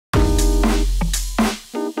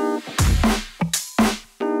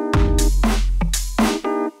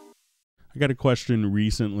got a question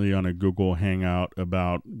recently on a Google Hangout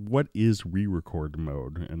about what is re-record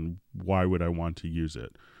mode and why would I want to use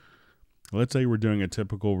it. Let's say we're doing a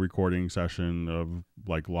typical recording session of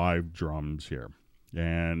like live drums here,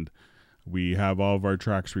 and we have all of our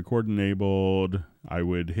tracks record enabled. I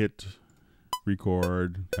would hit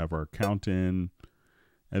record, have our count in,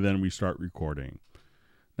 and then we start recording.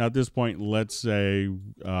 Now at this point, let's say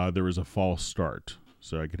there was a false start.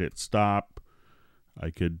 So I could hit stop, I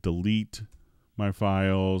could delete my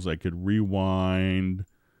files, I could rewind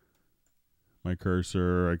my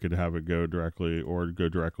cursor, I could have it go directly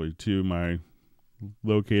to my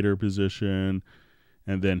locator position,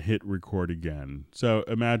 and then hit record again. So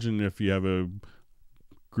imagine if you have a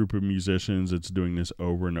group of musicians that's doing this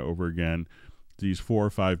over and over again. These 4 or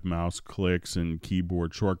 5 mouse clicks and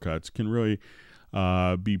keyboard shortcuts can really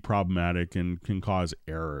be problematic and can cause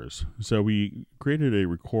errors. So we created a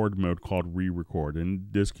record mode called re-record, and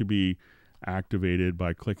this could be activated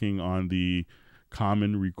by clicking on the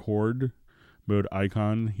common record mode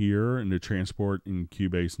icon here in the transport in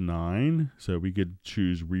Cubase 9. So we could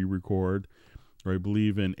choose re-record, or I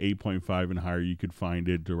believe in 8.5 and higher you could find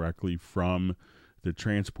it directly from the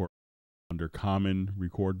transport under common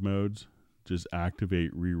record modes. Just activate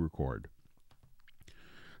re-record.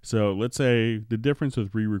 So let's say the difference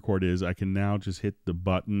with re-record is I can now just hit the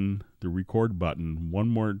button, the record button, one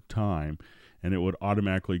more time, and it would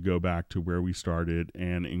automatically go back to where we started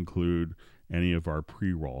and include any of our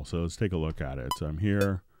pre-roll. So let's take a look at it. So I'm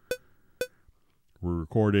here, we're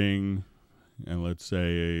recording, and let's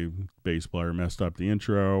say a bass player messed up the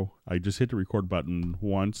intro. I just hit the record button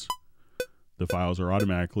once. The files are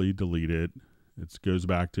automatically deleted. It goes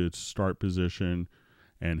back to its start position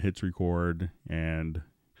and hits record and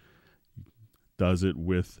does it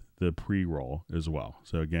with the pre-roll as well.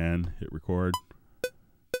 So again, hit record.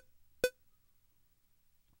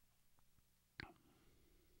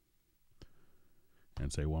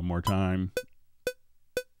 And say one more time.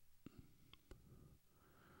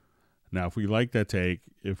 Now, if we like that take,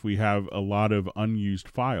 if we have a lot of unused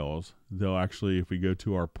files, they'll actually, if we go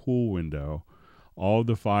to our pool window, all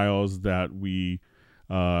the files that we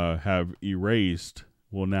have erased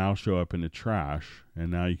will now show up in the trash.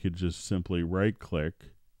 And now you could just simply right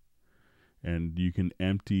click and you can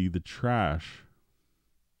empty the trash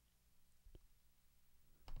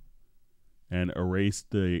and erase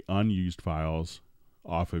the unused files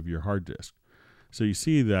off of your hard disk. So you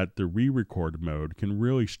see that the re-record mode can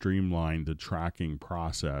really streamline the tracking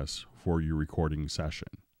process for your recording session.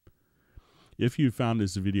 If you found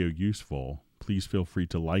this video useful, please feel free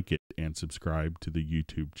to like it and subscribe to the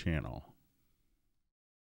YouTube channel.